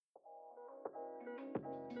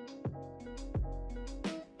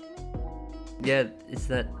Yeah, it's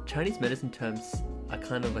that Chinese medicine terms are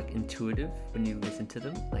kind of like intuitive when you listen to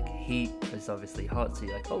them. Like heat is obviously hot, so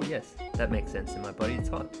you're like, oh yes, that makes sense. In my body, it's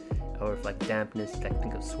hot. Or if like dampness, like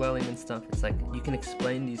think of swelling and stuff. It's like you can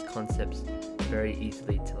explain these concepts very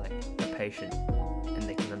easily to like a patient, and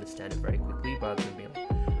they can understand it very quickly, rather than being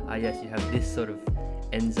like, ah yes, you have this sort of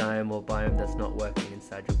enzyme or biome that's not working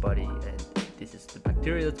inside your body, and this is the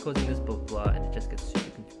bacteria that's causing this, blah blah, blah, and it just gets super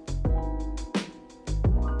confusing.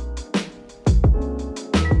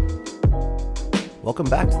 Welcome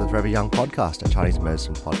back to the Forever Young podcast, a Chinese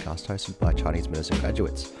medicine podcast hosted by Chinese medicine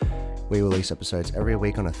graduates. We release episodes every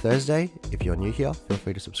week on a Thursday. If you're new here, feel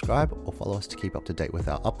free to subscribe or follow us to keep up to date with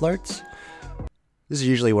our uploads. This is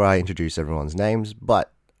usually where I introduce everyone's names,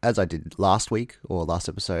 but as I did last week or last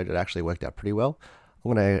episode, it actually worked out pretty well.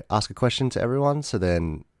 I'm going to ask a question to everyone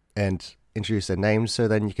and introduce their names so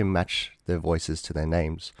then you can match their voices to their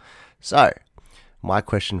names. So, my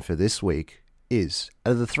question for this week is,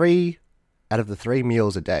 out of the three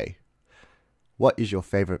meals a day, what is your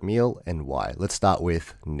favorite meal and why? Let's start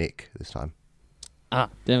with Nick this time.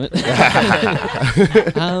 Damn it.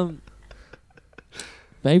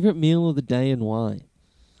 Favorite meal of the day and why?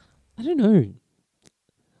 I don't know.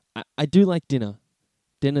 I do like dinner.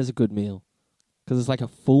 Dinner's a good meal because it's like a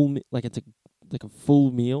full, it's a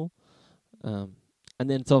full meal, and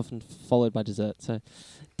then it's often followed by dessert. So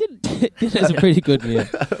dinner's a pretty good meal.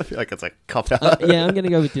 I feel like it's a cop out. Yeah, I'm gonna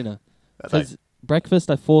go with dinner. Because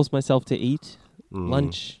breakfast, I force myself to eat.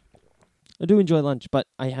 Lunch, I do enjoy lunch, but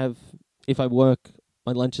if I work,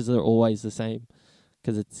 my lunches are always the same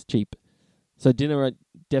because it's cheap. So dinner, I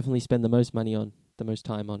definitely spend the most money on, the most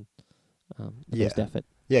time on, the most effort.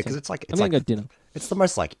 Yeah, because it's I'm gonna go dinner. It's the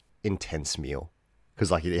most intense meal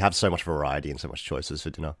because you have so much variety and so much choices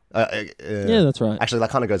for dinner. Yeah, that's right. Actually,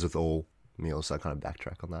 that kind of goes with all meals, so I kind of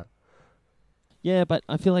backtrack on that. Yeah, but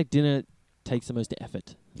I feel like dinner takes the most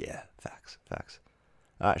effort. Yeah, facts.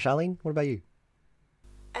 All right, Charlene, what about you?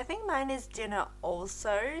 I think mine is dinner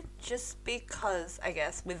also, just because, I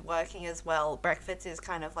guess, with working as well, breakfast is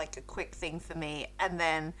kind of like a quick thing for me. And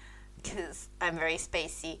then, because I'm very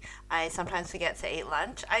spacey, I sometimes forget to eat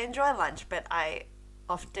lunch. I enjoy lunch, but I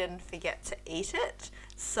often forget to eat it.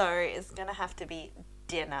 So it's going to have to be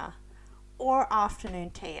dinner or afternoon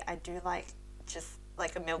tea. I do like just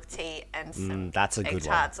like a milk tea and some that's a egg good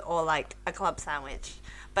tarts or like a club sandwich.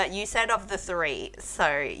 But you said of the three,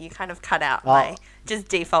 so you kind of cut out my just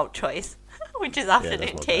default choice, which is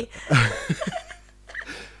afternoon tea.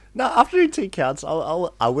 No, afternoon tea counts. I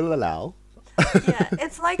will allow. Yeah,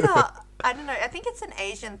 it's like I don't know, I think it's an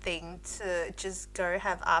Asian thing to just go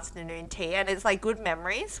have afternoon tea, and it's like good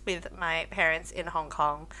memories with my parents in Hong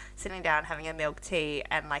Kong, sitting down having a milk tea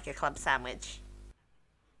and like a club sandwich.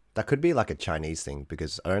 That could be like a Chinese thing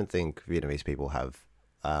because I don't think Vietnamese people have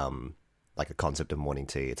like a concept of morning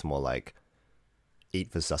tea. It's more like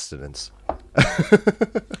eat for sustenance.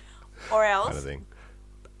 Or else, kind of thing.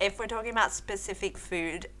 If we're talking about specific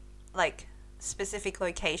food, like specific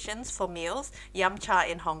locations for meals, yum cha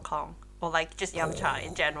in Hong Kong or like just yum cha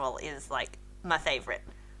in general is like my favorite.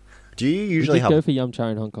 Do you usually go for yum cha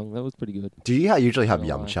in Hong Kong? That was pretty good. Do you usually have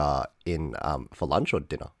yum cha in for lunch or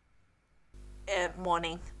dinner?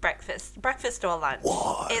 Morning, breakfast or lunch.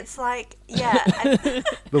 What? It's like, yeah.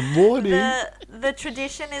 The morning? The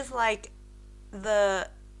tradition is like the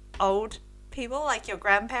old people, like your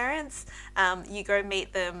grandparents. You go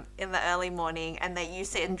meet them in the early morning and you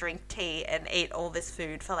sit and drink tea and eat all this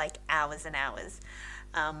food for like hours and hours.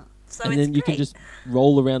 So and it's then you can great. just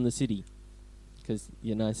roll around the city because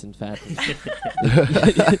you're nice and fat.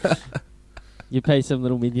 You pay some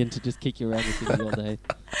little minion to just kick you around the city all day.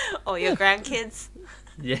 Or your grandkids.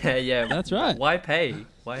 Yeah. That's right. Why pay?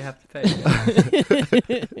 Why have to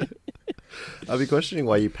pay? I'll be questioning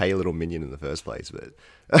why you pay a little minion in the first place, but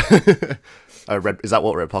is that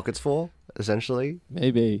what Red Pocket's for, essentially?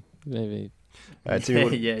 Maybe. Right, so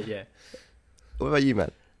Yeah. what about you,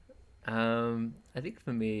 Matt? I think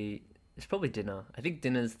for me, it's probably dinner. I think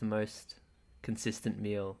dinner's the most consistent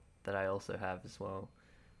meal that I also have as well,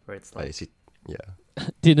 where it's like...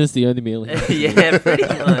 Dinner's the only meal. Yeah, pretty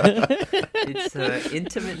much. It's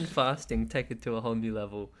intermittent fasting, take it to a whole new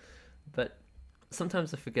level. But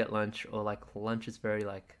sometimes I forget lunch, or like lunch is very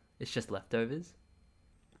it's just leftovers.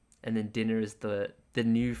 And then dinner is the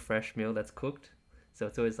new fresh meal that's cooked. So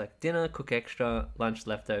it's always like dinner, cook extra, lunch,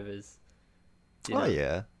 leftovers. Dinner. Oh,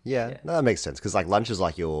 yeah. No, that makes sense, because lunch is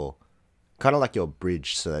your kind of your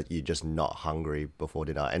bridge so that you're just not hungry before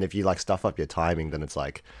dinner. And if you stuff up your timing, then it's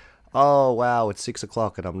oh wow, it's 6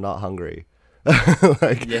 o'clock and I'm not hungry.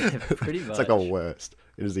 Yeah, pretty much. It's the worst.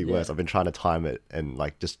 It is the worst. I've been trying to time it and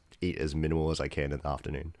just eat as minimal as I can in the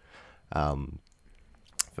afternoon.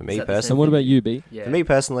 For me that the And personally, what about you, B? Yeah. For me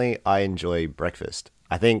personally, I enjoy breakfast.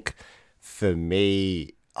 I think for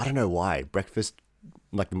me, I don't know why breakfast,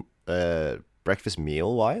 like breakfast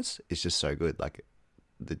meal wise, is just so good. Like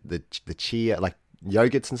the chia, like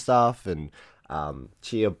yogurts and stuff, and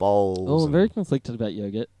chia bowls. Oh, I'm and- very conflicted about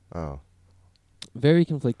yogurt. Oh, Very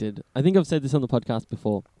conflicted. I think I've said this on the podcast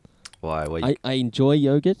before. why? Well, you, I enjoy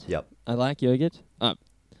yogurt. yep. I like yogurt.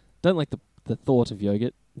 Don't like the thought of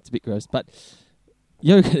yogurt. It's a bit gross, but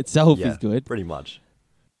yogurt itself Yeah, is good. pretty much.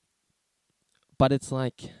 But it's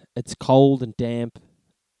like it's cold and damp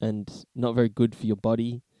and not very good for your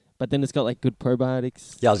body. But then it's got like good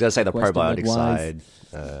probiotics. Yeah, I was gonna say the Western probiotic med-wise. side.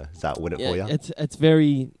 Does that win it for you? It's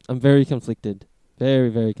very. I'm very conflicted. Very,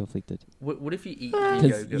 very conflicted. What if you eat your 'Cause,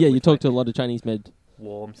 yogurt? yeah, you with, talk like, to a lot of Chinese med,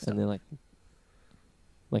 warm stuff. and they're like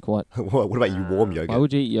what? What about you, warm Why yogurt? Why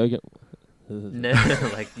would you eat yogurt? No,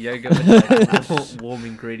 like yogurt with like warm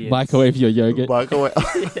ingredients. Microwave your yogurt. Microwave.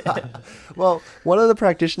 Well, one of the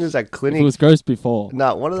practitioners at If clinic. it was gross before.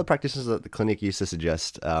 No, one of the practitioners at the clinic used to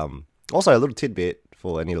suggest. Also, a little tidbit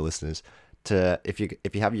for any of the listeners: to if you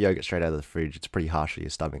have your yogurt straight out of the fridge, it's pretty harsh for your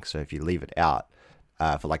stomach. So if you leave it out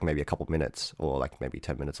for like maybe a couple minutes or like maybe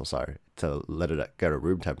 10 minutes or so to let it go to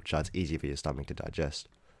room temperature, it's easier for your stomach to digest.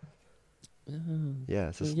 Yeah,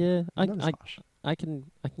 it's just Yeah, not as harsh. I can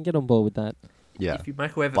get on board with that. Yeah, If you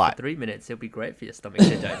microwave it But- for 3 minutes, it'll be great for your stomach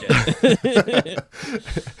to digest.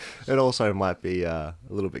 it also might be a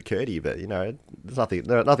little bit curdy, but you know, there's nothing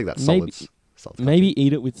that Maybe- solids Maybe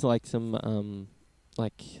eat it with like some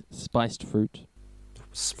like spiced fruit.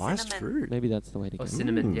 spiced Cinnamon. fruit. Maybe that's the way to go. Or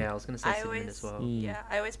cinnamon. Mm. Yeah, I was gonna say I cinnamon always, as well. Mm. yeah,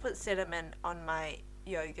 I always put cinnamon on my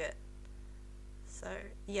yogurt. So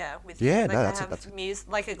yeah, with Yeah, like no, I that's have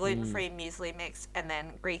like a gluten-free muesli mix, and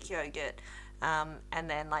then Greek yogurt, and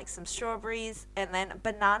then like some strawberries, and then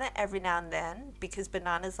banana every now and then because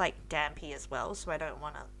banana's like dampy as well, so I don't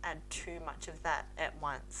want to add too much of that at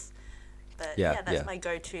once. But Yeah, yeah, that's yeah. my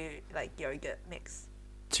go-to like yogurt mix.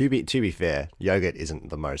 To be fair, yogurt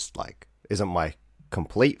isn't my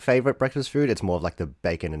complete favorite breakfast food. It's more of like the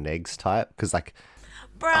bacon and eggs type because like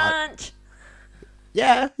Brunch.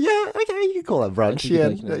 yeah, okay, you can call that brunch. think Yeah,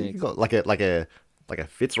 bacon and you eggs. got like a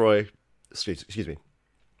Fitzroy, excuse me,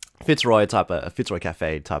 Fitzroy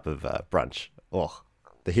Cafe type of brunch. Oh,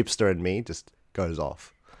 the hipster in me just goes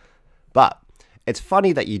off. But it's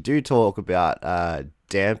funny that you do talk about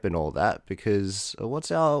damp and all that because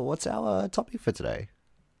what's our topic for today?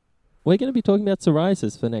 We're going to be talking about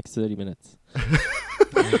psoriasis for the next 30 minutes.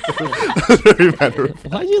 Very matter of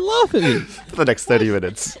Why'd you laugh at me? for the next 30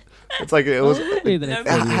 minutes. It's like it was. Why would it be the next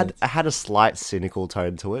No, 30 It minutes? had a slight cynical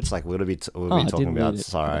tone to it. It's like we'll be I talking didn't about read it,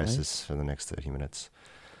 psoriasis for the next 30 minutes.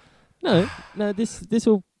 No, this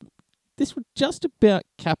will just about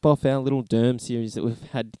cap off our little derm series that we've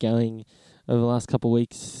had going over the last couple of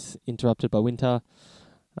weeks, interrupted by winter.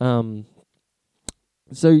 So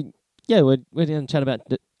yeah, we're going to chat about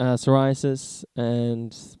psoriasis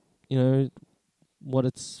and you know what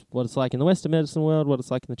it's like in the Western medicine world, what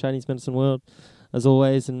it's like in the Chinese medicine world, as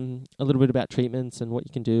always, and a little bit about treatments and what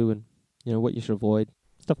you can do and you know what you should avoid,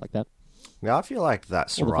 stuff like that. Now I feel like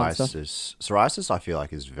that All the fun stuff. psoriasis I feel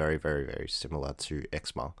like is very, very, very similar to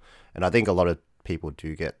eczema, and I think a lot of people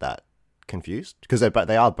do get that confused because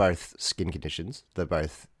they are both skin conditions. They're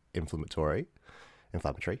both inflammatory.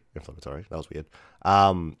 That was weird.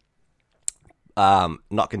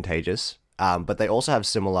 Not contagious. But they also have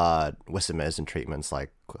similar Western medicine treatments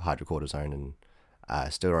like hydrocortisone and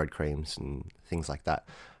steroid creams and things like that.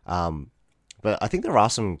 But I think there are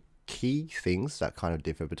some key things that kind of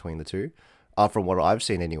differ between the two. From what I've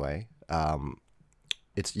seen anyway,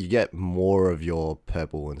 it's you get more of your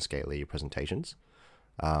purple and scaly presentations.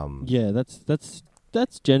 Yeah,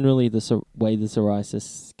 that's generally the way the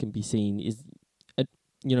psoriasis can be seen. Is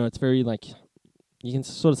it's very like you can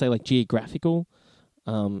sort of say like geographical,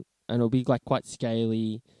 and it'll be like quite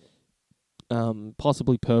scaly,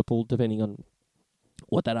 possibly purple, depending on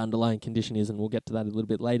what that underlying condition is, and we'll get to that a little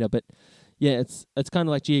bit later. But yeah, it's kind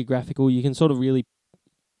of like geographical. You can sort of really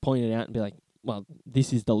point it out and be like, well,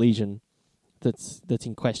 this is the lesion that's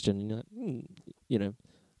in question. And you're like,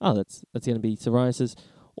 that's going to be psoriasis.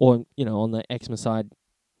 Or, on the eczema side,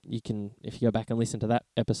 you can, if you go back and listen to that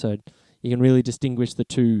episode, you can really distinguish the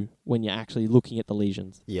two when you're actually looking at the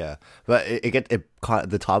lesions. Yeah, but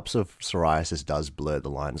the types of psoriasis does blur the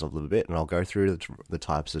lines a little bit, and I'll go through the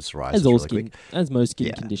types of psoriasis As all really skin, quick. as most skin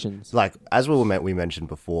Yeah. conditions. Like as we mentioned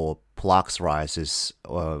before, plaque psoriasis,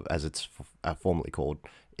 or as it's formerly called,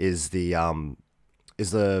 is the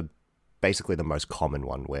basically the most common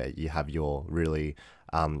one where you have your really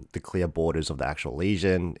the clear borders of the actual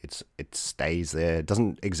lesion. It stays there. It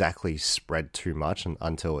doesn't exactly spread too much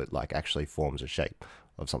until it like actually forms a shape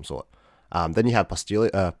of some sort. Then you have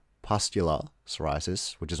pustular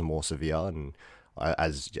psoriasis, which is more severe, and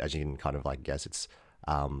as you can kind of like guess, it's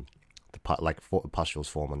pustules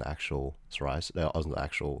form on the actual psoriasis, on the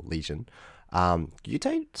actual lesion.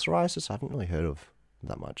 Guttate psoriasis, I haven't really heard of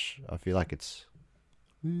that much. I feel like it's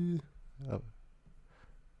guttate.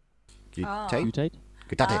 Gutate?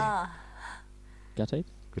 Guttate. Guttate?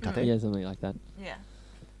 Guttate. Yeah, something like that. Yeah.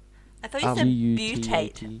 I thought you said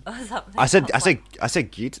butate or something. I said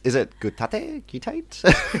gut. Is it guttate? Guttate?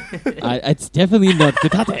 It's definitely not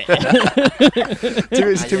gutate.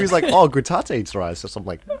 Timmy's like, oh, guttate psoriasis. I'm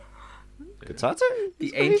like, guttate?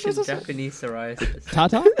 The ancient Japanese psoriasis.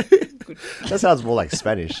 Tata? That sounds more like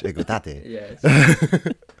Spanish. Guttate. Yes.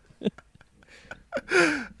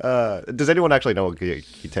 Does anyone actually know what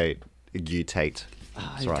guttate psoriasis is?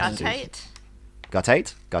 Guttate?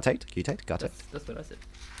 Guttate? Guttate? That's what I said.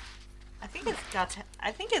 I think it's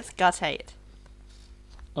guttate.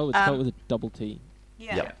 Oh, it's spelled with a double T.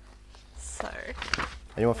 Yeah. Yep. So,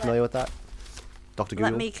 Anyone familiar with that? Dr.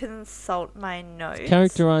 Google? let me consult my notes.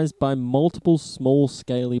 Characterized by multiple small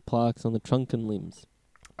scaly plaques on the trunk and limbs.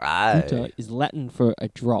 Right. Gutta is Latin for a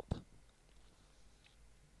drop.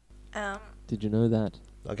 Um, Did you know that?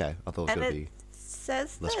 Okay, I thought it was and going to it be...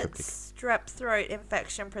 says less that cryptic. strep throat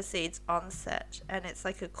infection precedes onset, and it's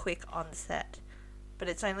like a quick onset, but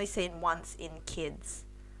it's only seen once in kids.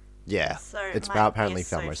 Yeah, So it's it might be apparently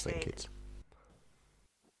found mostly in associated.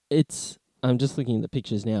 kids. I'm just looking at the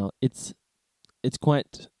pictures now. It's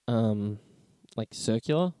quite like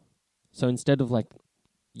circular. So instead of like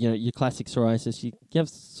your classic psoriasis, you have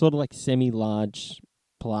sort of like semi-large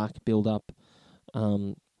plaque build-up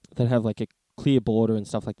that have like a clear border and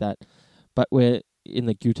stuff like that. But where in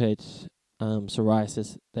the guttate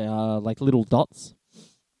psoriasis, they are like little dots,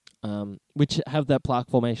 which have that plaque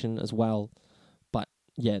formation as well. But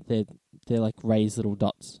yeah, they're like raised little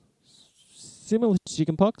dots, similar to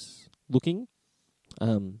chickenpox looking,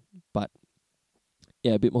 but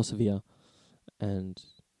yeah, a bit more severe, and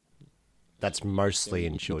That's mostly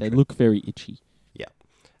in they children. look very itchy.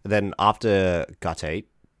 Then after guttate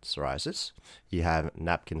psoriasis, you have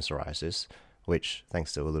napkin psoriasis, which,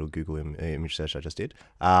 thanks to a little Google image search I just did,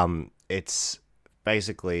 it's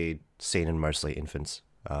basically seen in mostly infants,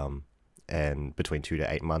 and between 2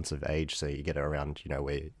 to 8 months of age. So you get it around,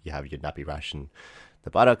 where you have your nappy rash in the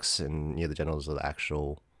buttocks and near the genitals of the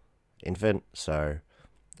actual infant. So,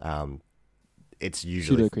 it's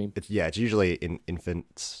usually Pseudo-cream. It's usually in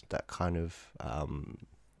infants that kind of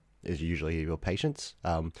is usually your patients.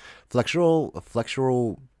 Flexural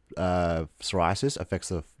psoriasis affects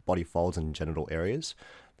the body folds and genital areas.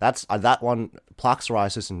 That's that one. Plaque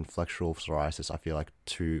psoriasis and flexural psoriasis, I feel like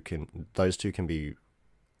those two can be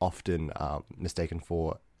often mistaken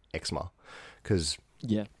for eczema, because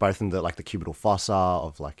Yeah, both in the cubital fossa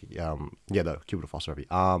of the cubital fossa of your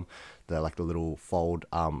arm, the little fold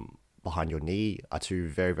behind your knee are two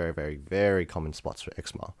very, very, very, very common spots for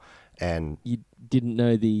eczema. And you didn't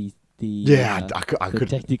know the I the could.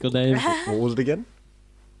 technical name. What was it again?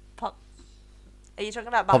 Are you talking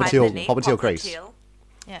about behind Popliteal- the knee? popliteal crease.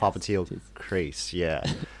 Yeah. Popliteal crease, yeah.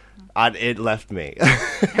 And it left me.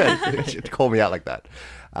 It called me out like that.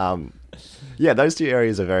 Yeah, those two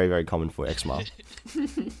areas are very, very common for eczema.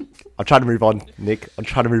 I'm trying to move on, Nick. I'm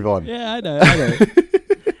trying to move on. Yeah, I know.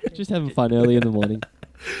 Just having fun early in the morning.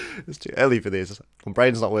 It's too early for this. My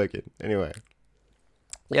brain's not working. Anyway.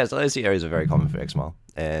 Yeah, so those two areas are very common for eczema.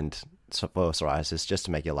 And for psoriasis, just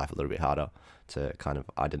to make your life a little bit harder to kind of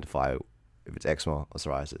identify if it's eczema or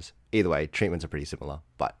psoriasis. Either way, treatments are pretty similar.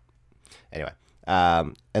 But anyway.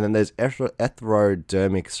 And then there's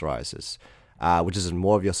erythrodermic psoriasis, which is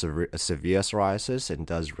more of your severe psoriasis and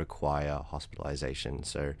does require hospitalization.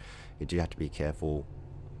 So you do have to be careful.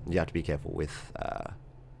 You have to be careful with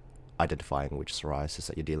identifying which psoriasis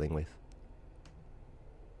that you're dealing with.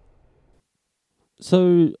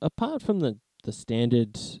 So apart from the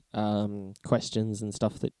standard questions and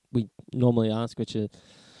stuff that we normally ask, which are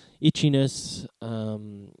itchiness,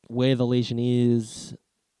 where the lesion is,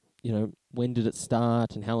 when did it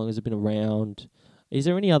start and how long has it been around, is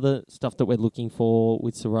there any other stuff that we're looking for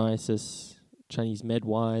with psoriasis, Chinese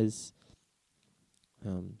med-wise?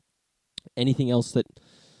 Anything else that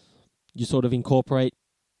you sort of incorporate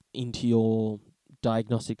into your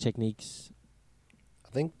diagnostic techniques? I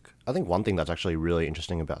think one thing that's actually really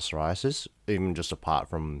interesting about psoriasis, even just apart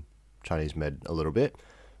from Chinese med a little bit,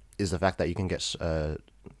 is the fact that you can get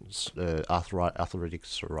arthritic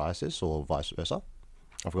psoriasis or vice versa.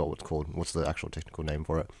 I forgot what it's called. What's the actual technical name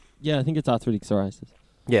for it? Yeah, I think it's arthritic psoriasis.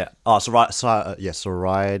 Yeah. Oh,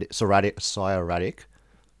 psoriatic.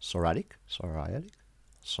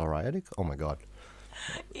 Oh my god.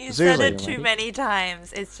 You said Seriously. it too many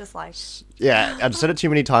times. It's just like, Yeah, I've said it too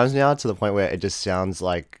many times now to the point where it just sounds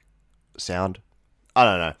like I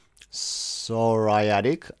don't know.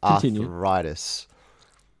 Psoriatic Continue. arthritis.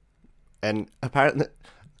 And apparently,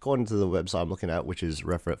 according to the website I'm looking at, which is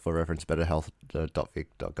for reference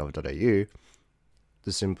betterhealth.vic.gov.au,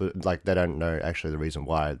 the simple they don't know actually the reason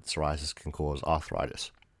why psoriasis can cause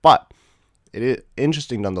arthritis. But it is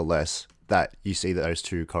interesting nonetheless that you see that those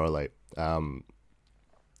two correlate.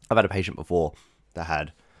 I've had a patient before that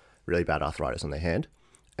had really bad arthritis on their hand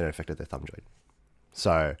and it affected their thumb joint.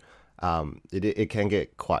 So it can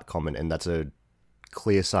get quite common, and that's a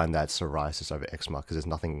clear sign that psoriasis over eczema, because there's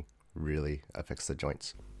nothing really affects the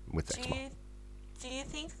joints with eczema. do you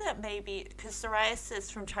think that maybe, because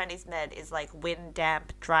psoriasis from Chinese med is like wind,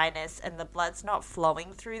 damp, dryness, and the blood's not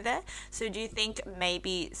flowing through there. So do you think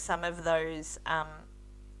maybe some of those,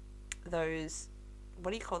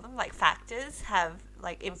 what do you call them? Like factors have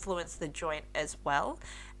like influenced the joint as well,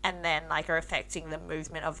 and then like are affecting the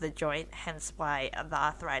movement of the joint, hence why the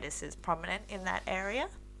arthritis is prominent in that area?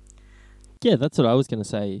 Yeah, that's what I was going to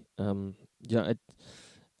say.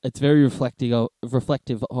 It's very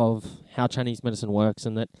reflective of how Chinese medicine works,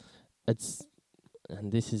 and that I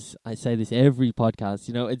say this every podcast.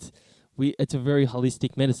 It's a very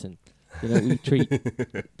holistic medicine. We treat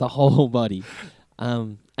the whole body,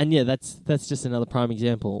 and yeah, that's just another prime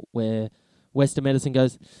example where Western medicine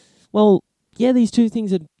goes, well, yeah, these two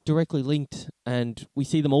things are directly linked, and we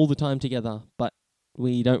see them all the time together, but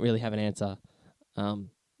we don't really have an answer.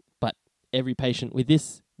 But every patient with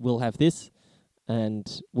this will have this,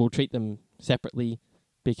 and we'll treat them separately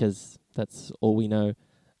because that's all we know.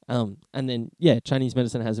 And then, yeah, Chinese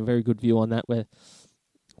medicine has a very good view on that, where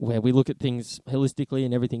we look at things holistically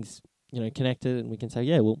and everything's connected, and we can say,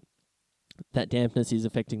 yeah, well, that dampness is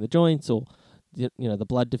affecting the joints, or the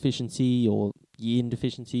blood deficiency or yin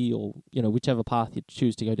deficiency, or whichever path you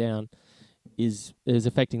choose to go down is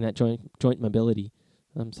affecting that joint mobility.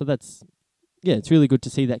 So that's, yeah, it's really good to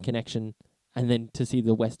see that connection, and then to see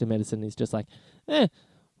the Western medicine is just like,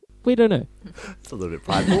 we don't know. It's a little bit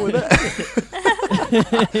prideful with it.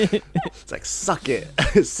 It's like, suck it,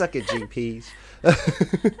 GPs.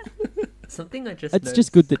 Something I just It's noticed,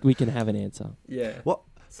 just good that we can have an answer. yeah. What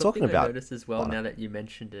Something talking about? I noticed as well, now that you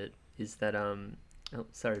mentioned it, is that oh,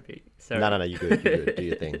 sorry, Pete. Sorry. No, you good.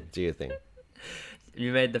 Do your thing.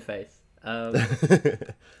 You made the face.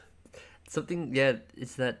 Something, yeah,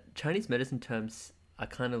 is that Chinese medicine terms are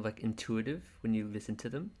kind of like intuitive when you listen to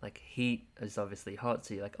them. Like heat is obviously hot,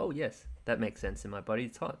 so you're like, oh yes, that makes sense. In my body,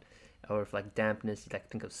 it's hot. Or if like dampness, you like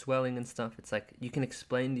think of swelling and stuff. It's like you can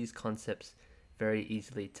explain these concepts very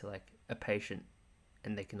easily to like a patient,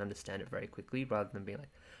 and they can understand it very quickly, rather than being like,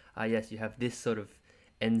 yes, you have this sort of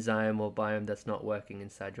enzyme or biome that's not working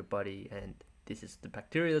inside your body, and this is the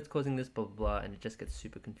bacteria that's causing this, blah blah blah, and it just gets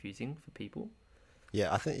super confusing for people.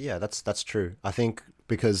 Yeah, I think that's true. I think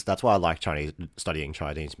because that's why I like studying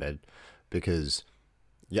Chinese med, because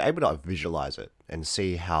you're able to visualize it and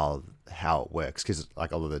see how it works. Because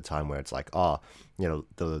like a lot of the time where it's like, the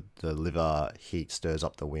liver heat stirs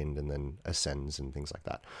up the wind and then ascends and things like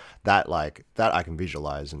that. That I can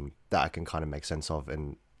visualize, and that I can kind of make sense of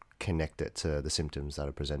and connect it to the symptoms that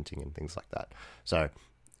are presenting and things like that. So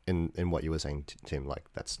in what you were saying, Tim, I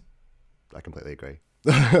completely agree.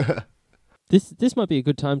 This might be a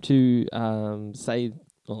good time to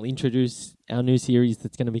introduce our new series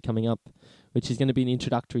that's going to be coming up, which is going to be an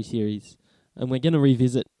introductory series, and we're going to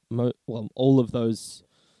revisit all of those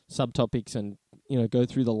subtopics, and go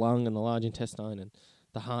through the lung and the large intestine and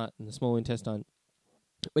the heart and the small intestine.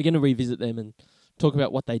 We're going to revisit them and talk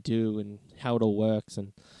about what they do and how it all works,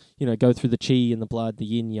 and go through the qi and the blood, the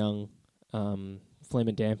yin yang, phlegm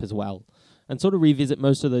and damp as well, and sort of revisit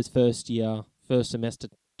most of those first semester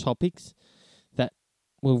topics that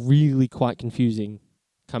were really quite confusing,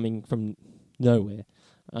 coming from nowhere.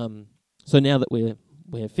 So now that we're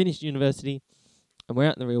finished university and we're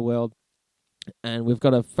out in the real world, and we've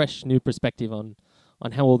got a fresh new perspective on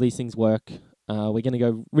how all these things work, we're going to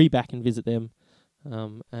go back and visit them,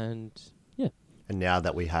 and yeah. And now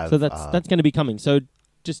that we have, so that's going to be coming. So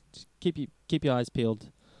just keep your eyes peeled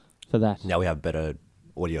for that. Now we have better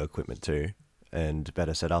audio equipment too, and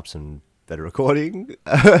better setups and better recording,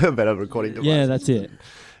 better recording devices. Yeah, that's it.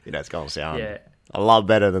 It's going to sound a lot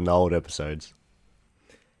better than the old episodes.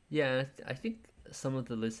 Yeah, I think some of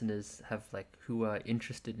the listeners who are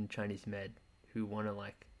interested in Chinese med, who want to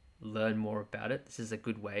learn more about it. This is a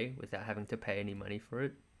good way without having to pay any money for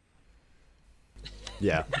it.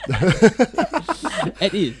 Yeah.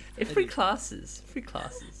 It is. Free classes. Free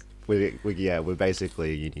classes. We're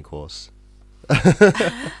basically a uni course.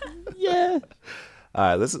 Yeah. All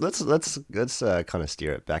right, let's kind of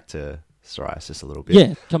steer it back to psoriasis a little bit.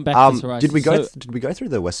 Yeah, come back to psoriasis. Did we go through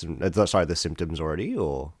the symptoms already,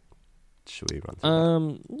 or should we run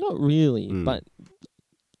through Not really, but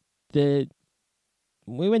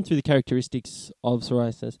we went through the characteristics of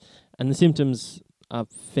psoriasis, and the symptoms are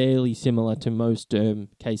fairly similar to most derm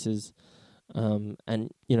cases. And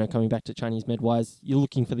coming back to Chinese med-wise, you're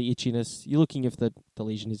looking for the itchiness. You're looking if the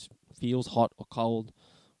lesion feels hot or cold,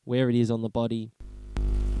 where it is on the body.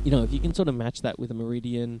 If you can sort of match that with a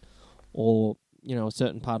meridian, or a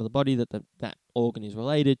certain part of the body that organ is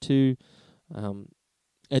related to,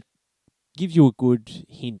 it gives you a good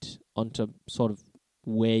hint onto sort of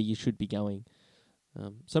where you should be going.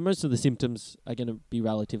 So most of the symptoms are going to be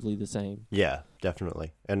relatively the same. Yeah,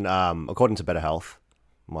 definitely. And according to Better Health,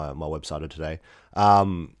 my website of today,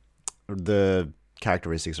 the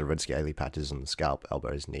characteristics are red scaly patches on the scalp,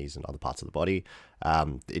 elbows, knees, and other parts of the body,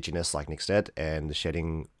 the itchiness, like Nick said, and the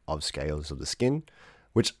shedding of scales of the skin,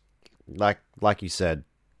 which, like you said,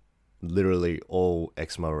 literally all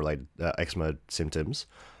eczema symptoms.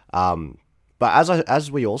 But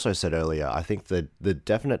as we also said earlier, I think the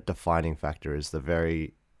definite defining factor is the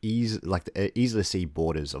very easy to see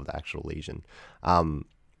borders of the actual lesion.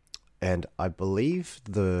 And I believe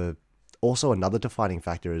also another defining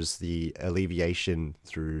factor is the alleviation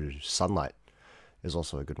through sunlight is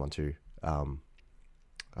also a good one too.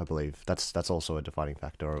 I believe that's also a defining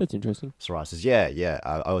factor of That's interesting. psoriasis. Yeah.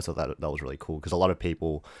 I always thought that was really cool because a lot of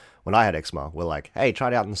people, when I had eczema, were like, "Hey, try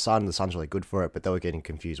it out in the sun. The sun's really good for it," but they were getting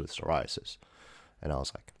confused with psoriasis, and I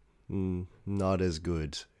was like, "Not as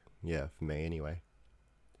good." Yeah, for me anyway.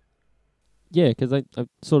 Yeah, because I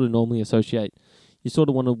sort of normally associate you sort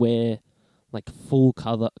of want to wear like full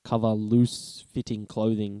cover loose fitting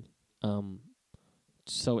clothing,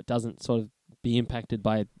 so it doesn't sort of be impacted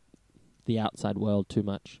by the outside world too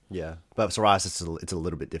much. Yeah, but psoriasis it's a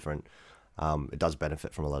little bit different. It does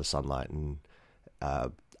benefit from a lot of sunlight, and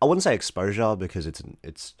I wouldn't say exposure because it's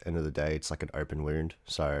end of the day it's like an open wound,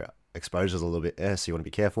 so exposure is a little bit so you want to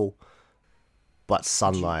be careful. But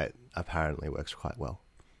sunlight apparently works quite well.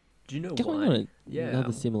 Do you know Going why? on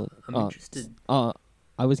I'm similar. I'm interested.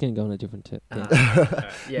 I was going to go on a different tip.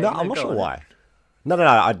 Yeah. Yeah, No, I'm not sure why. No.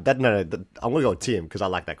 I'm gonna go with Tim because I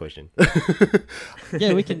like that question.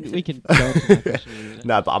 Yeah, we can go into that question in a minute.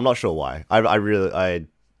 No, but I'm not sure why. I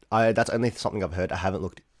that's only something I've heard. I haven't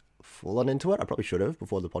looked full on into it. I probably should have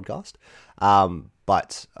before the podcast.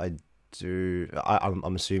 But I do.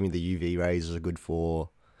 I'm assuming the UV rays are good for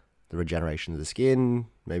the regeneration of the skin.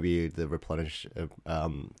 Maybe the replenishing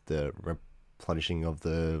of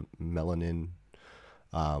the melanin,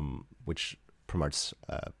 which promotes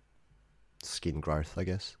skin growth, I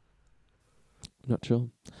guess. Not sure.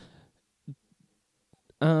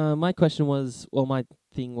 My question was, my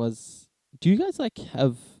thing was, do you guys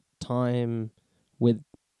have time do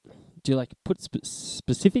you put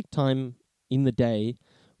specific time in the day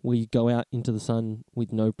where you go out into the sun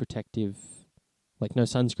with no protective, no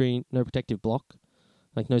sunscreen, no protective block,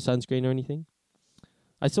 no sunscreen or anything?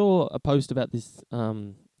 I saw a post about this,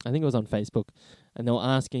 I think it was on Facebook, and they were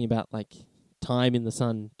asking about time in the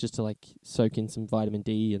sun just to soak in some vitamin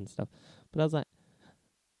D and stuff. But I was like,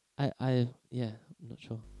 I'm not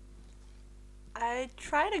sure. I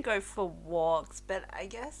try to go for walks, but I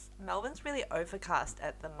guess Melbourne's really overcast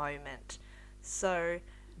at the moment. So,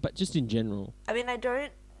 But just in general. I mean, I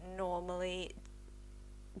don't normally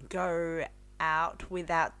go out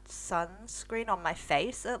without sunscreen on my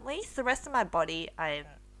face, at least. The rest of my body, I'm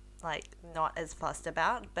not as fussed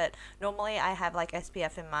about, but normally I have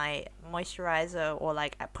SPF in my moisturizer, or I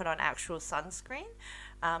put on actual sunscreen.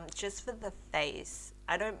 Just for the face,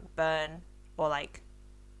 I don't burn or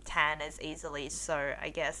tan as easily, so I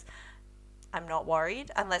guess I'm not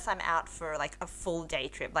worried unless I'm out for a full day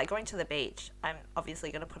trip, going to the beach. I'm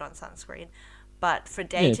obviously going to put on sunscreen, but for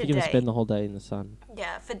day if to you're going day, to spend the whole day in the sun.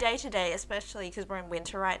 yeah, for day to day, especially because we're in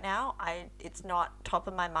winter right now, it's not top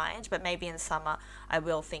of my mind, but maybe in summer I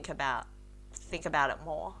will think about it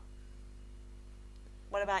more.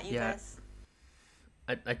 What about you guys?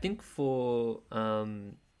 I think for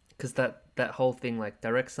because that whole thing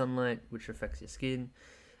direct sunlight, which affects your skin,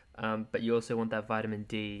 but you also want that vitamin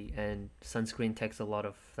D, and sunscreen takes a lot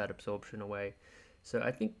of that absorption away. So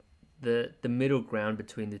I think the middle ground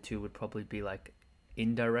between the two would probably be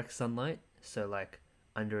indirect sunlight, so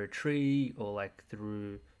under a tree or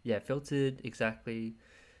through filtered, exactly,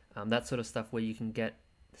 that sort of stuff where you can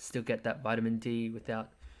still get that vitamin D without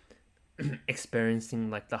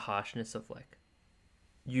experiencing the harshness of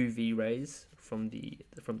UV rays from the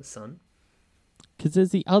sun. Because there's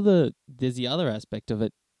the other aspect of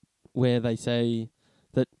it where they say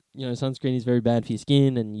that sunscreen is very bad for your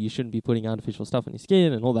skin and you shouldn't be putting artificial stuff on your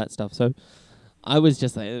skin and all that stuff. So I was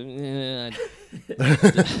just like, You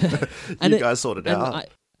guys sorted it out.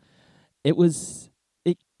 It was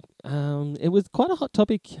quite a hot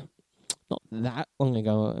topic not that long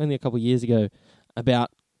ago, only a couple of years ago,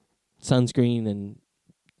 about sunscreen and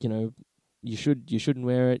you shouldn't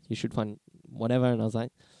wear it, you should find whatever. And I was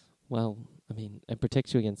like, well, I mean, it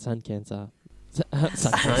protects you against sun cancer.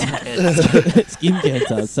 Sun cancer. Skin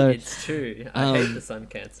cancer. So it's true. I hate the sun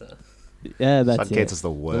cancer. Yeah, that's sun cancer's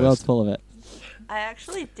the worst. The world's full of it. I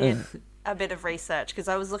actually did a bit of research because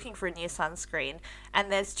I was looking for a new sunscreen,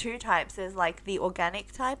 and there's two types. There's like the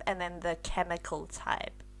organic type and then the chemical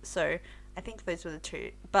type. So I think those were the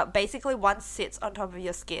two. But basically one sits on top of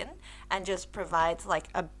your skin and just provides like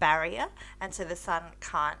a barrier, and so the sun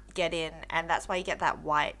can't get in, and that's why you get that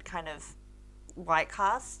white cast.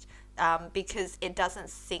 Because it doesn't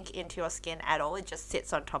sink into your skin at all. It just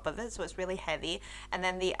sits on top of it, so it's really heavy. And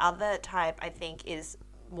then the other type, I think, is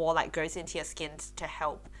more like goes into your skin to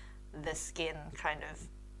help the skin kind of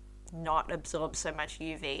not absorb so much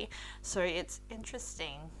UV. So it's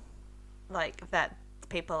interesting, like, that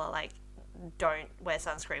people are like, don't wear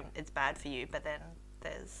sunscreen, it's bad for you. But then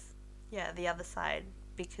there's, the other side,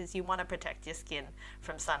 because you want to protect your skin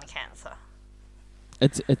from sun cancer.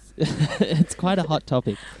 It's it's quite a hot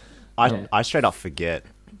topic. I straight up forget.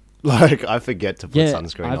 Like, I forget to put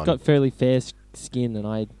sunscreen on. I've got fairly fair skin and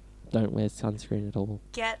I don't wear sunscreen at all.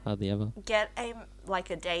 Hardly ever. Get a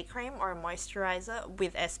day cream or a moisturizer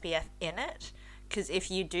with SPF in it, because if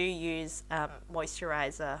you do use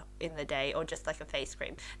moisturizer in the day or just like a face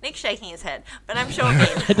cream, Nick's shaking his head, but I'm sure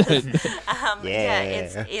he does.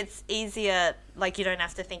 It's easier. Like, you don't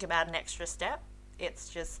have to think about an extra step. It's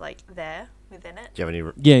just like there within it. Do you have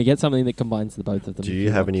any? You get something that combines the both of them. Do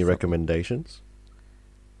you have any recommendations?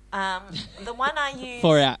 The one I use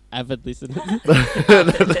for our avid listeners.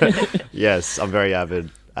 Yes, I'm very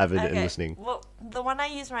avid in listening. Well, the one I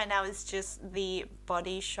use right now is just the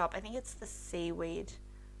Body Shop. I think it's the Seaweed,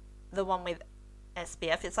 the one with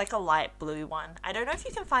SPF. It's like a light blue one. I don't know if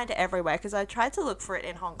you can find it everywhere, because I tried to look for it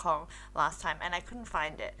in Hong Kong last time and I couldn't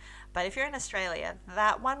find it. But if you're in Australia,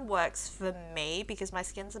 that one works for me because my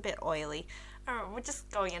skin's a bit oily. We're just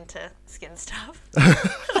going into skin stuff.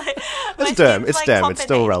 It's derm. It's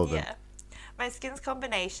still relevant. Yeah. My skin's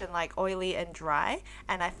combination like oily and dry,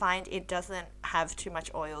 and I find it doesn't have too much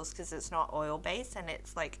oils because it's not oil based, and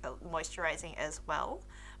it's like moisturizing as well.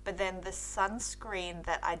 But then the sunscreen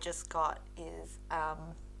that I just got is I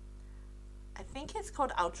think it's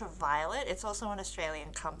called Ultraviolet. It's also an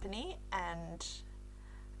Australian company, and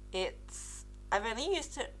I've only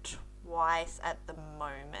used it twice at the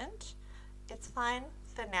moment. It's fine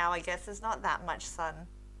for now, I guess. There's not that much sun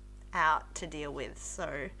out to deal with,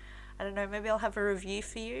 so I don't know, maybe I'll have a review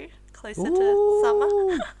for you closer to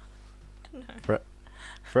summer.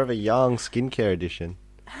 Forever Young skincare edition.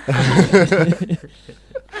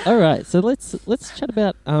 All right, so let's chat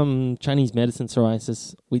about Chinese medicine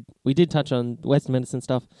psoriasis. We did touch on Western medicine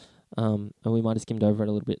stuff, and we might have skimmed over it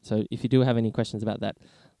a little bit. So if you do have any questions about that,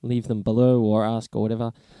 leave them below or ask or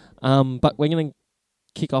whatever. But we're going to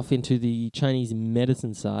kick off into the Chinese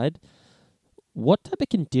medicine side. What type of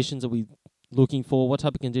conditions are we looking for? What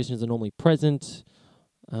type of conditions are normally present?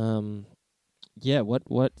 What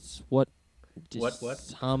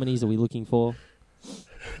harmonies are we looking for?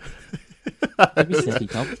 Maybe Snappy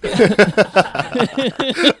Tom.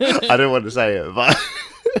 I don't want to say it, but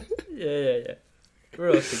yeah. We're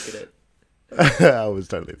all thinking it. I was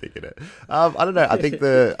totally thinking it. I don't know. I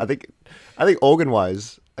think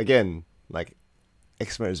organ-wise, again, like,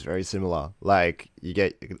 eczema is very similar. Like, you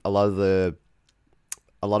get a lot of the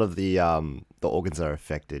organs that are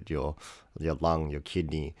affected, your lung, your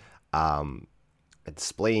kidney, and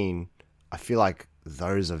spleen. I feel like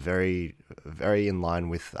those are very, very in line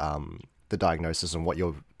with the diagnosis and what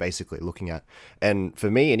you're basically looking at. And for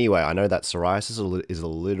me, anyway, I know that psoriasis is a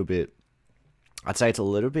little bit. I'd say it's a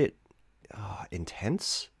little bit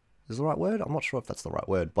intense. Is the right word? I'm not sure if that's the right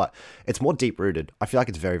word, but it's more deep rooted. I feel like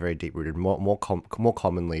it's very, very deep rooted. More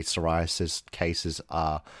commonly, psoriasis cases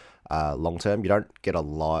are long term. You don't get a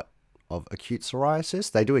lot of acute psoriasis.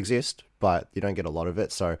 They do exist, but you don't get a lot of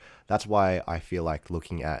it. So that's why I feel like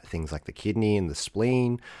looking at things like the kidney and the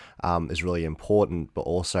spleen is really important. But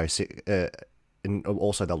also,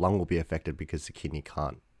 also the lung will be affected because the kidney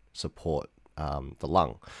can't support the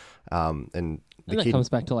lung, and that comes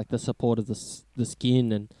back to like the support of the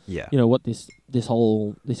skin and yeah, what this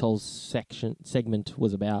whole segment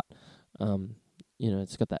was about.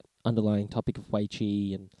 it's got that underlying topic of Wei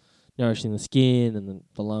Qi and nourishing the skin and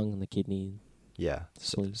the lung and the kidney. Yeah.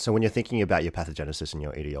 So, Sleep. so when you're thinking about your pathogenesis and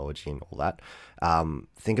your etiology and all that,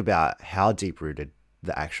 think about how deep rooted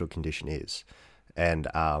the actual condition is, and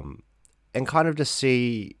kind of just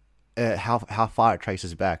see how far it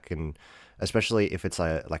traces back, and especially if it's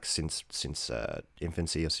like since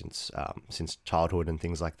infancy or since childhood and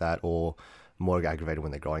things like that, or more aggravated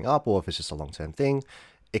when they're growing up, or if it's just a long-term thing,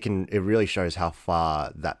 it really shows how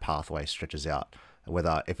far that pathway stretches out.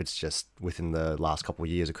 Whether if it's just within the last couple of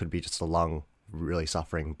years, it could be just the lung really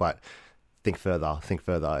suffering. But think further,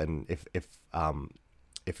 and if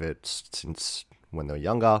it's since when they're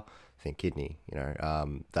younger, think kidney.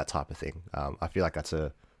 That type of thing. I feel like that's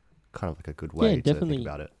a kind of like a good way to think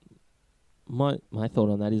about it. My thought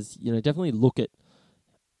on that is, definitely look at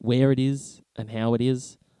where it is and how it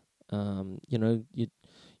is.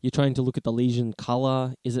 You're trying to look at the lesion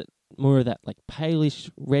color. Is it more of that like palish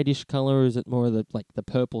reddish color? Is it more of the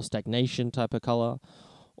purple stagnation type of color?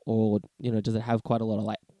 Or, does it have quite a lot of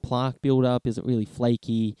like plaque buildup? Is it really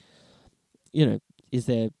flaky? Is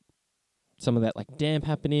there some of that like damp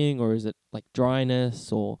happening, or is it like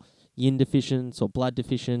dryness or yin deficient or blood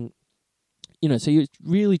deficient? So you're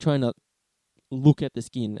really trying to look at the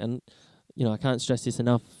skin, and I can't stress this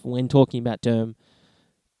enough when talking about derm.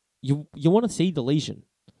 You want to see the lesion.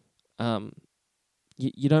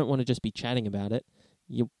 You don't want to just be chatting about it.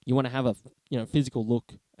 You want to have a physical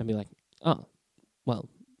look and be like, oh, well,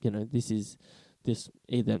 this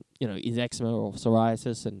either is eczema or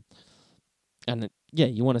psoriasis, and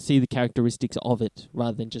you want to see the characteristics of it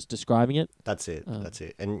rather than just describing it. That's it.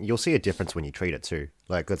 And you'll see a difference when you treat it too.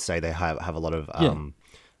 Like, let's say they have a lot of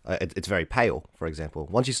it's very pale, for example.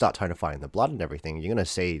 Once you start tonifying the blood and everything, you're going to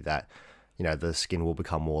see that the skin will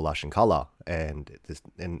become more lush in color, and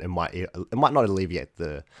it might not alleviate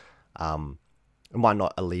the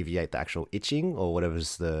actual itching or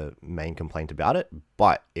whatever's the main complaint about it,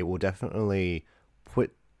 but it will definitely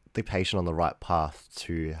put the patient on the right path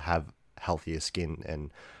to have healthier skin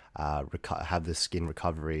and have the skin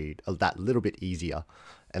recovery that little bit easier.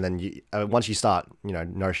 And then once you start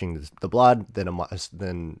nourishing the blood, then it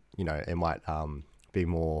might be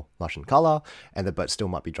more lush in color, but still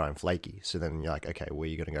might be dry and flaky. So then you're like, okay, where are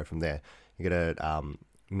you going to go from there? You're going to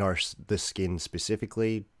nourish the skin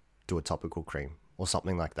specifically, do a topical cream or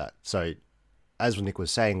something like that. So as Nick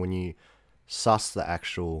was saying, when you suss the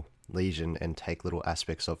actual lesion and take little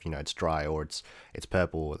aspects of, it's dry or it's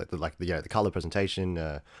purple, the color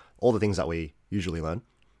presentation, all the things that we usually learn,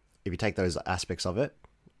 if you take those aspects of it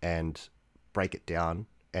and break it down,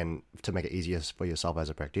 and to make it easier for yourself as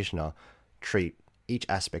a practitioner, treat each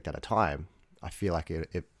aspect at a time, I feel like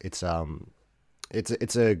it's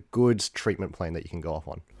a good treatment plan that you can go off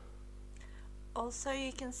on. Also,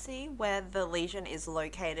 you can see where the lesion is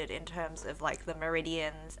located in terms of like the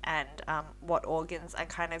meridians and what organs, and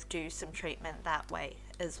kind of do some treatment that way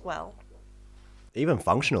as well. Even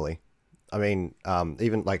functionally, I mean,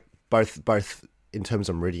 even like both in terms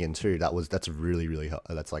of meridian too. That's really, really,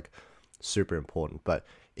 that's like super important. But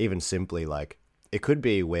even simply, like, it could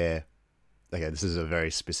be where, okay, this is a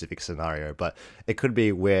very specific scenario, but it could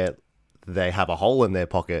be where they have a hole in their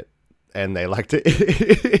pocket and they like to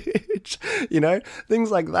itch,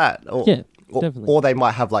 things like that. Definitely. Or they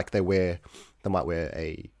might have they might wear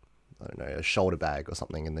a shoulder bag or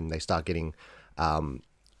something, and then they start getting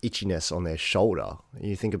itchiness on their shoulder. And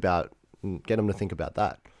you get them to think about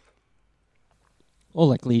that. Or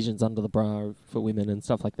like lesions under the bra for women and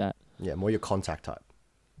stuff like that. Yeah, more your contact type.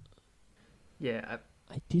 Yeah.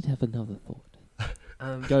 I did have another thought.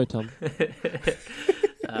 Go, Tom.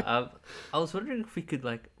 I was wondering if we could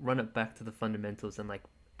run it back to the fundamentals and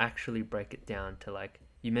actually break it down to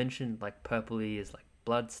you mentioned purpley is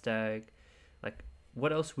blood stag.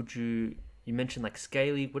 What else would you mentioned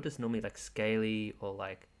scaly. What does normally scaly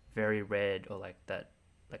or very red or that?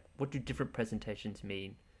 What do different presentations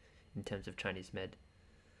mean in terms of Chinese med?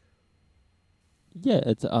 Yeah,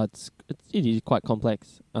 it is quite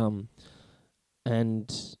complex. And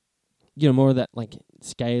more of that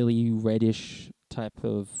scaly reddish type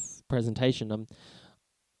of presentation.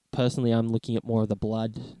 Personally, I'm looking at more of the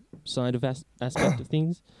blood side of aspect of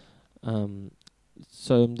things.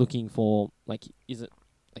 So I'm looking for is it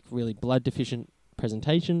really blood deficient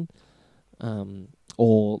presentation,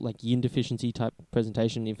 or yin deficiency type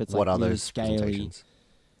presentation? If it's what are really those scaly, presentations?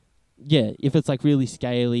 Yeah, if it's really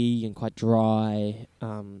scaly and quite dry,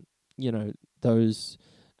 those,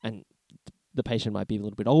 and the patient might be a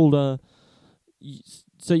little bit older.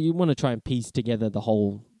 So you want to try and piece together the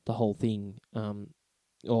whole thing,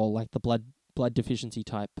 or the blood deficiency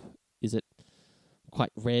type. Is it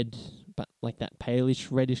quite red, but like that palish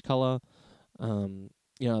reddish color?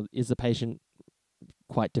 Is the patient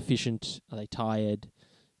quite deficient? Are they tired?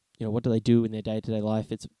 What do they do in their day-to-day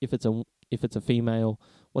life? If it's a female,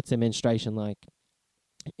 what's their menstruation like?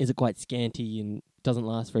 Is it quite scanty and doesn't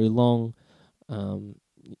last very long?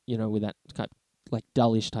 With that type, like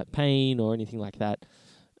dullish type pain or anything like that.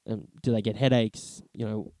 Do they get headaches?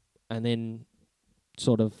 And then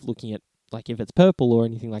sort of looking at like if it's purple or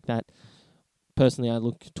anything like that. Personally, I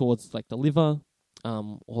look towards like the liver,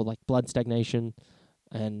 or like blood stagnation,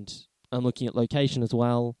 and I'm looking at location as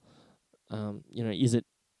well. Is it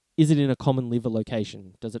in a common liver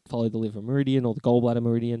location? Does it follow the liver meridian or the gallbladder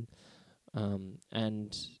meridian? I'm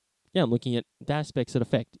looking at the aspects that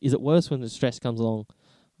affect. Is it worse when the stress comes along?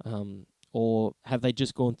 Or have they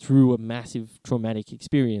just gone through a massive traumatic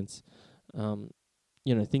experience?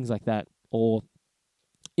 Things like that. Or,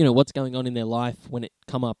 what's going on in their life when it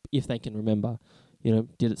come up, if they can remember.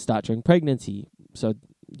 Did it start during pregnancy? So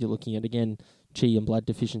you're looking at, again, chi and blood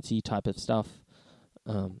deficiency type of stuff.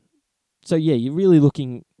 You're really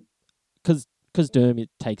looking, because derm, it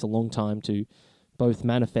takes a long time to both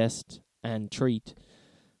manifest and treat.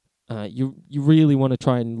 You really want to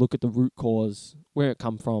try and look at the root cause, where it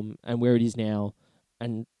come from and where it is now,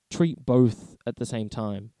 and treat both at the same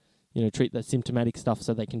time. Treat the symptomatic stuff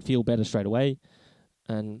so they can feel better straight away.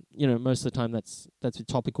 And, most of the time that's with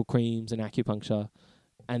topical creams and acupuncture,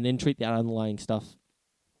 and then treat the underlying stuff.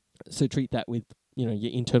 So treat that with, your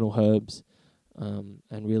internal herbs, and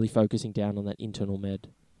really focusing down on that internal med.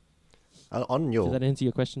 Does that answer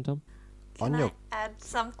your question, Tom? Can I add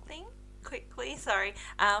something quickly? Sorry.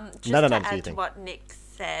 Just no, to add you to think. what Nick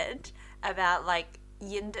said about like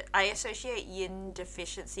I associate yin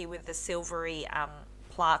deficiency with the silvery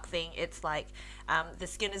plaque thing. It's like the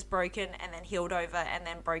skin is broken and then healed over and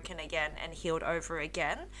then broken again and healed over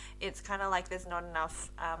again. It's kind of like there's not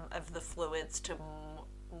enough of the fluids to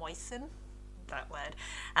moisten that word,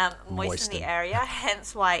 moisten the area,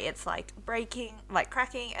 hence why it's like breaking, like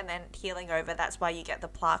cracking and then healing over. That's why you get the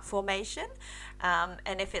plaque formation.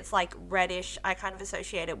 And if it's like reddish, I kind of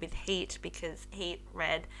associate it with heat, because heat,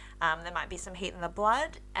 red, there might be some heat in the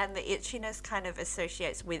blood, and the itchiness kind of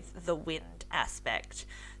associates with the wind aspect.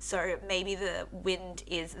 So maybe the wind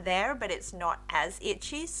is there, but it's not as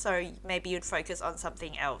itchy, so maybe you'd focus on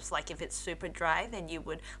something else. Like if it's super dry, then you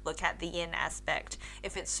would look at the yin aspect.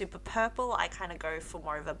 If it's super purple, I kind of go for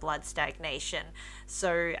more of a blood stagnation.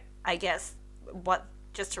 So I guess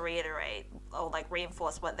just to reiterate or like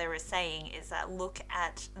reinforce what they were saying, is that look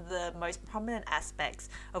at the most prominent aspects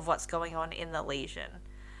of what's going on in the lesion.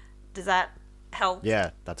 Does that help? Yeah,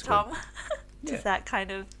 that's Tom? good. Does that kind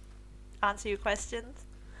of answer your questions?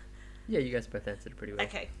 Yeah, you guys both answered pretty well.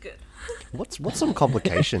 Okay, good. What's some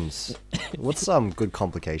complications? What's some good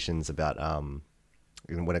complications about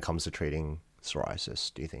when it comes to treating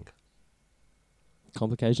psoriasis, do you think?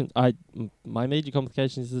 Complications? My major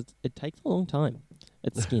complications is it takes a long time.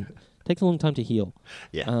 It's skin. It takes a long time to heal.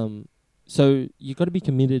 Yeah. So you got to be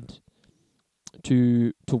committed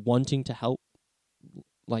to wanting to help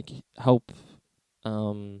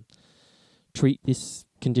treat this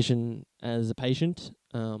condition as a patient.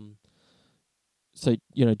 So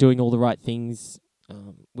doing all the right things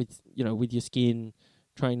with your skin,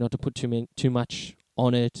 trying not to put too much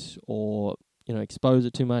on it, or expose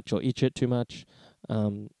it too much or itch it too much.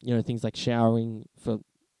 Things like showering for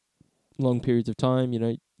long periods of time.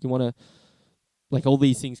 You want to, like, all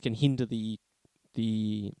these things can hinder the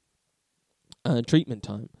treatment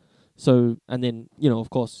time. So, and then, of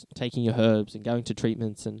course, taking your herbs and going to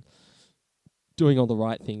treatments and doing all the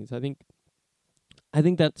right things. I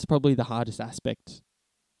think that's probably the hardest aspect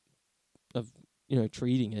of,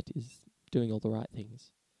 treating it, is doing all the right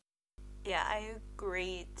things. Yeah, I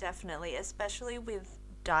agree, definitely, especially with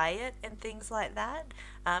diet and things like that.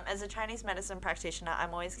 As a Chinese medicine practitioner,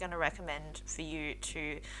 I'm always going to recommend for you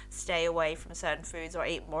to stay away from certain foods or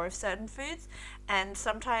eat more of certain foods. And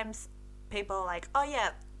sometimes people are like, oh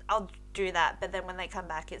yeah, I'll do that, but then when they come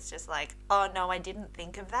back, it's just like, oh no, I didn't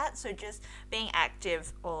think of that. So just being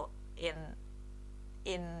active or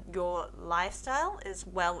in your lifestyle as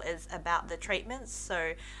well as about the treatments.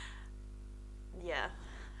 So yeah,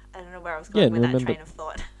 I don't know where I was going with that train of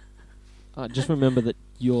thought. Just remember that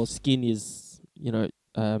your skin is,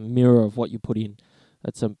 a mirror of what you put in.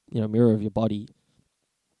 It's a mirror of your body.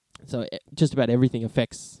 So just about everything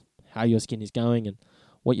affects how your skin is going and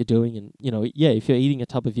what you're doing. And if you're eating a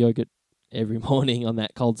tub of yogurt every morning on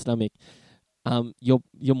that cold stomach,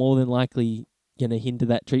 you're more than likely going to hinder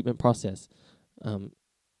that treatment process.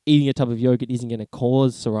 Eating a tub of yogurt isn't going to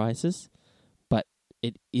cause psoriasis, but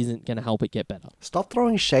it isn't going to help it get better. Stop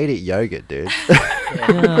throwing shade at yogurt, dude.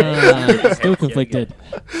 Still conflicted.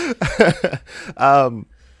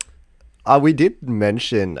 We did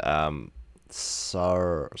mention psoriatic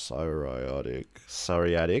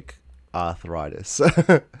arthritis,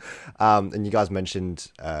 and you guys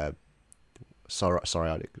mentioned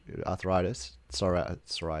psoriatic arthritis.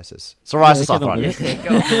 Psoriasis arthritis.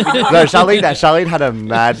 No, Charlene had a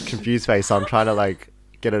mad confused face, so I'm trying to like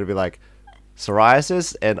get her to be like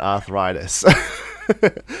psoriasis and arthritis.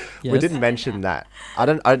 We didn't mention that. I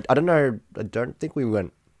don't know. I don't think we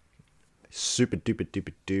went super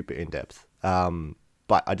duper in depth.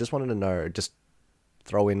 But I just wanted to know, just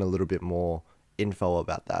throw in a little bit more info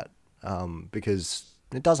about that, because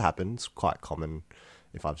it does happen. It's quite common.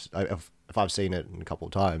 If I've seen it a couple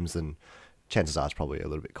of times, then chances are it's probably a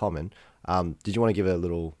little bit common. Did you want to give a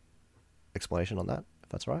little explanation on that, if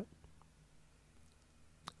that's right?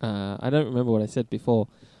 I don't remember what I said before,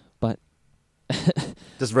 but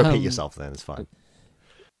Just repeat yourself then, it's fine.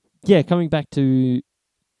 yeah, coming back to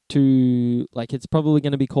like, it's probably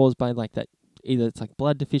going to be caused by like that, either it's like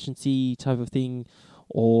blood deficiency type of thing,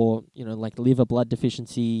 or like liver blood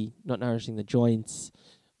deficiency, not nourishing the joints,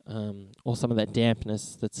 or some of that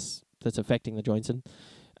dampness that's affecting the joints. And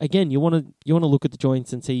again, you want to look at the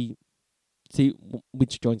joints and see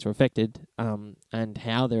which joints are affected, and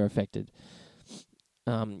how they're affected.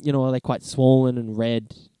 Are they quite swollen and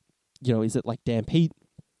red? Is it like damp heat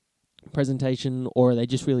presentation, or are they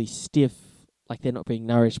just really stiff, like they're not being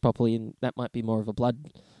nourished properly, and that might be more of a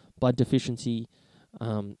blood deficiency?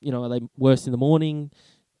 Are they worse in the morning?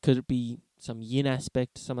 Could it be some yin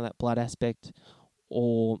aspect, some of that blood aspect,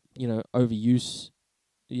 or overuse,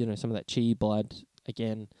 some of that qi blood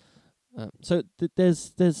again? So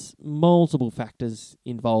there's multiple factors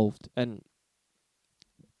involved, and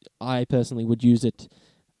I personally would use that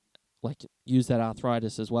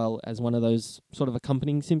arthritis as well as one of those sort of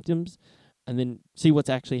accompanying symptoms, and then see what's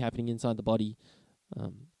actually happening inside the body,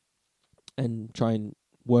 and try and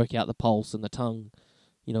work out the pulse and the tongue.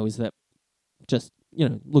 Is that just,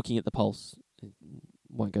 looking at the pulse?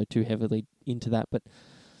 Won't go too heavily into that, but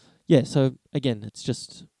yeah, so again, it's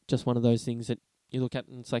just one of those things that you look at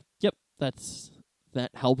and it's like, yep, that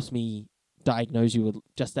helps me diagnose you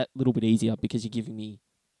just that little bit easier, because you're giving me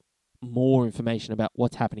more information about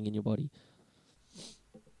what's happening in your body.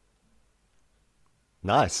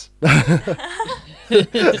 Nice. Does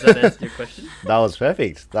that answer your question? That was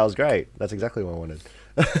perfect. That was great. That's exactly what I wanted.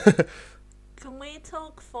 Can we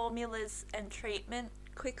talk formulas and treatment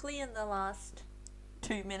quickly in the last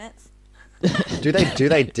 2 minutes? Do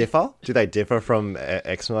they differ? Do they differ from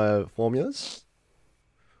eczema formulas?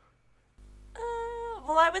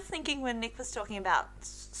 Well, I was thinking when Nick was talking about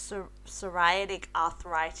psoriatic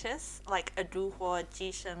arthritis, like a Duhuo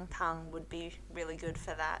Jishen Tang would be really good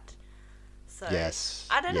for that. So, Yes.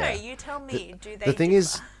 I don't know. yeah. You tell me. Do they? The thing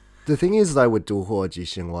is though, with Duhuo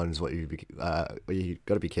Jishin ones, what you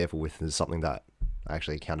got to be careful with is something that I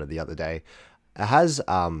actually encountered the other day. It has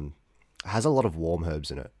a lot of warm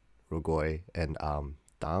herbs in it, Rugoi and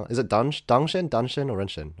is it Dangshen or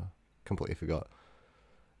Renshen? Completely forgot.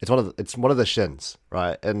 It's one of the shins,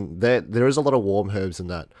 right? And there is a lot of warm herbs in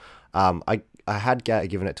that. I had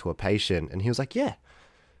given it to a patient, and he was like, "Yeah,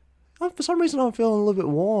 for some reason I'm feeling a little bit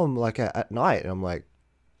warm, like at night." And I'm like,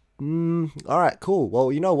 "All right, cool.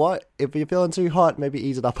 Well, you know what? If you're feeling too hot, maybe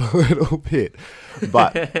ease it up a little bit."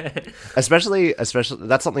 But especially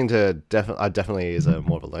that's something to definitely is a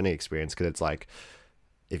more of a learning experience, because it's like,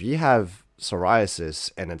 if you have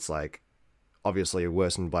psoriasis and it's like obviously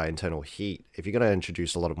worsened by internal heat, if you're going to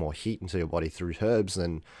introduce a lot of more heat into your body through herbs,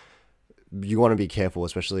 then you want to be careful,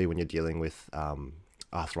 especially when you're dealing with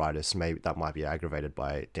arthritis. Maybe that might be aggravated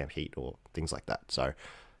by damp heat or things like that. So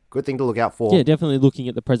good thing to look out for. Yeah, definitely looking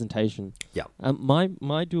at the presentation. Yeah. My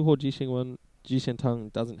Duhuo Jishen Tang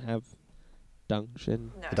doesn't have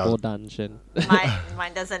Dangshen No. or Danshen.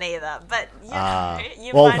 Mine doesn't either. But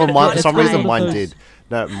you Well, might for have some got it reason right. mine Those- did.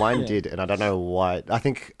 No, mine Yeah. did, and I don't know why. I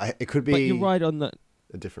think it could be But you're right on that.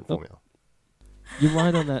 a different Oh. formula. You're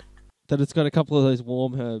right on that. That it's got a couple of those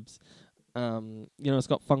warm herbs. It's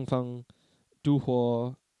got Feng Feng,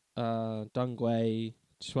 Duhuo, Dangui,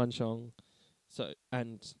 Xuansheng. So,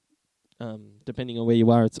 and depending on where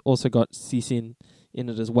you are, it's also got Sisin in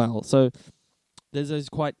it as well. So there's those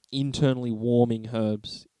quite internally warming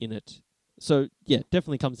herbs in it. So yeah,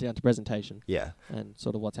 definitely comes down to presentation Yeah, and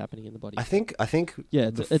sort of what's happening in the body. I think Yeah,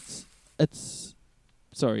 the it's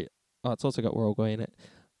sorry. Oh, it's also got Worldway in it.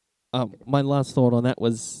 My last thought on that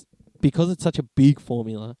was, because it's such a big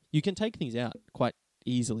formula, you can take things out quite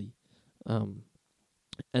easily.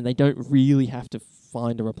 and they don't really have to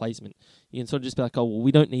find a replacement. You can sort of just be like, oh, well,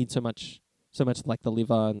 we don't need so much like the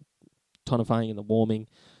liver and tonifying and the warming,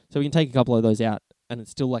 so we can take a couple of those out, and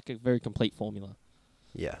it's still like a very complete formula.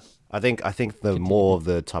 Yeah, I think the more of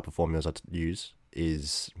the type of formulas I use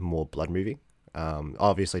is more blood moving.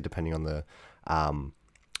 Obviously depending on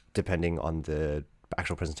the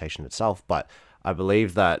actual presentation itself, but I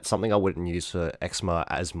believe that something I wouldn't use for eczema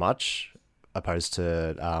as much, opposed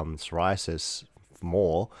to psoriasis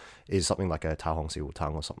more, is something like a Ta Hong Si Wu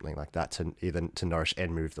Tang or something like that, to nourish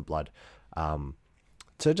and move the blood,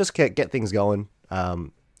 to just get things going,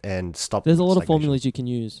 and stop. There's a lot of stagnation. formulas you can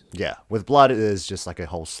use. Yeah, with blood, there's just like a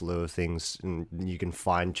whole slew of things, and you can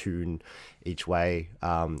fine tune each way.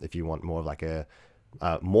 If you want more of like a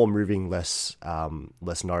more moving, less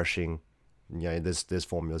nourishing, there's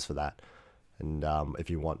formulas for that. And if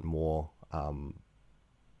you want more,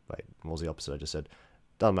 wait, what was the opposite I just said?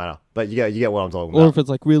 Doesn't matter, but you get what I'm talking about. Or if it's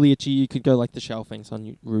like really itchy, you could go like the Xiaofeng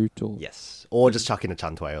Sun route, or yes, or just chuck in a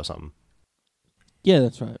Chantui or something. yeah,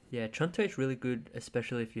 that's right. Yeah, Chantui is really good,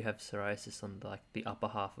 especially if you have psoriasis on like the upper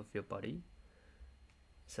half of your body.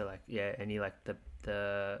 So like any like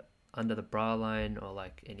the under the bra line, or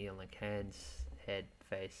like any on like hands, head,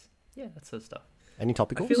 face. Yeah, that sort of stuff. Any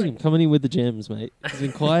topicals? feel like- Coming in with the gems, mate. He's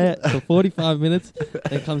been quiet for 45 minutes,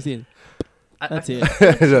 then comes in. That's it.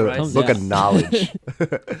 Comes Look out. at knowledge.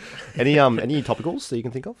 Any topicals that you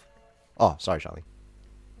can think of? Oh, sorry, Charlie.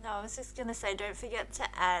 No, I was just going to say, don't forget to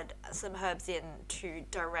add some herbs in to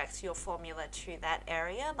direct your formula to that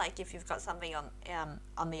area. Like if you've got something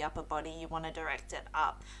on the upper body, you want to direct it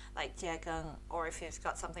up, like jiageng, or if you've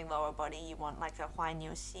got something lower body, you want like a huai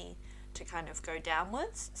niu xi to kind of go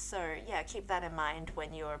downwards. So yeah, keep that in mind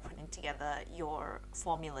when you're putting together your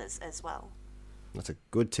formulas as well. That's a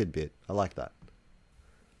good tidbit. I like that.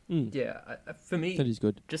 Yeah, for me, That is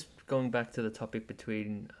good. just going back to the topic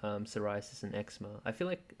between psoriasis and eczema, I feel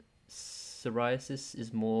like psoriasis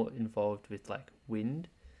is more involved with like wind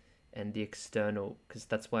and the external, because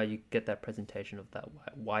that's why you get that presentation of that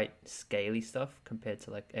white scaly stuff, compared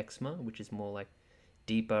to like eczema, which is more like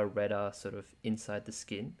deeper, redder, sort of inside the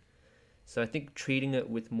skin. So I think treating it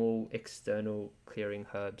with more external clearing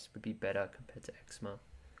herbs would be better compared to eczema.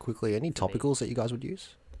 Quickly, any For me. topicals that you guys would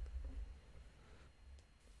use?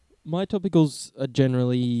 My topicals are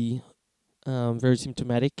generally very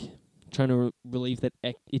symptomatic, trying to relieve that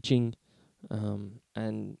itching,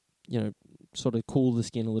 and sort of cool the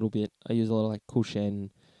skin a little bit. I use a lot of like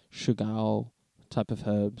Kushen, Shugao type of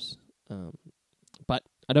herbs, but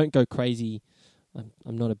I don't go crazy.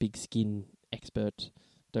 I'm not a big skin expert.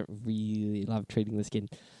 Don't really love treating the skin,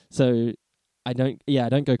 so I don't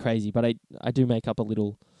go crazy. But I do make up a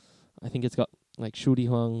little. I think it's got like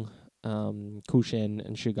Shudihuang, Kushen,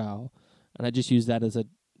 and Shugao, and I just use that as a,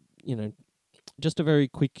 just a very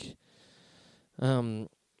quick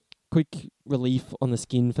relief on the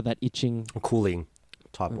skin for that itching. A cooling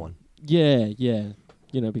type one. Yeah,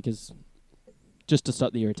 because just to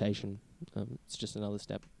stop the irritation. It's just another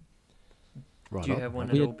step. Right. Do you on. have one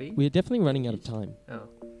at all, B? We're definitely running out of time. Oh.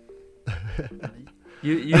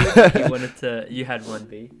 You wanted to. You had one,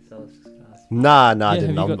 B. So I was just gonna ask. Nah, I Yeah,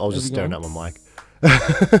 didn't. have you I was have just you got staring at my mic.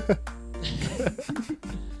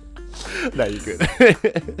 No, you're good.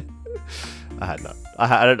 I had none.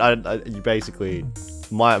 I you basically,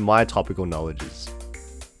 my topical knowledge is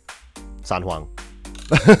San Huang.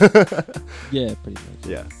 Yeah, pretty much.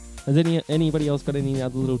 Yeah. Has anybody else got any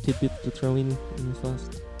other little tidbits to throw in this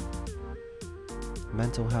last?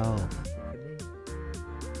 Mental health,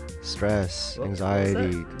 stress, What was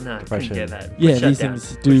anxiety, that? No, I depression. couldn't get that. Yeah, Push that these down.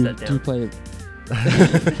 things Push do that down. play.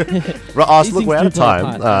 Right, These look, we're things out of do play a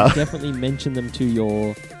time. part, and definitely mention them to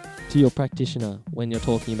your practitioner when you're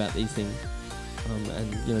talking about these things,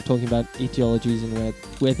 and talking about etiologies and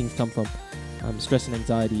where things come from. Stress and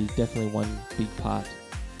anxiety is definitely one big part.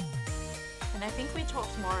 And I think we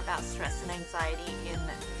talked more about stress and anxiety in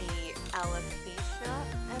the alopecia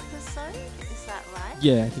episode. Is that right?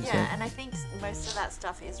 Yeah, I think so. Yeah, and I think most of that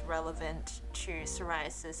stuff is relevant to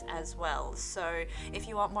psoriasis as well. So if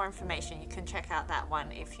you want more information, you can check out that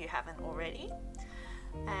one if you haven't already.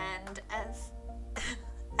 And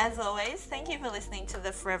as always, thank you for listening to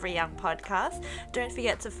the Forever Young podcast. Don't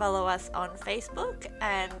forget to follow us on Facebook.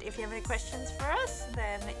 And if you have any questions for us,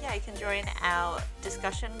 then yeah, you can join our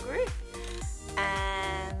discussion group.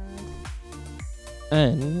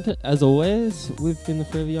 And as always, we've been the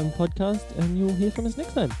Forever Young podcast, and you'll hear from us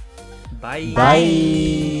next time. Bye.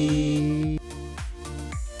 Bye.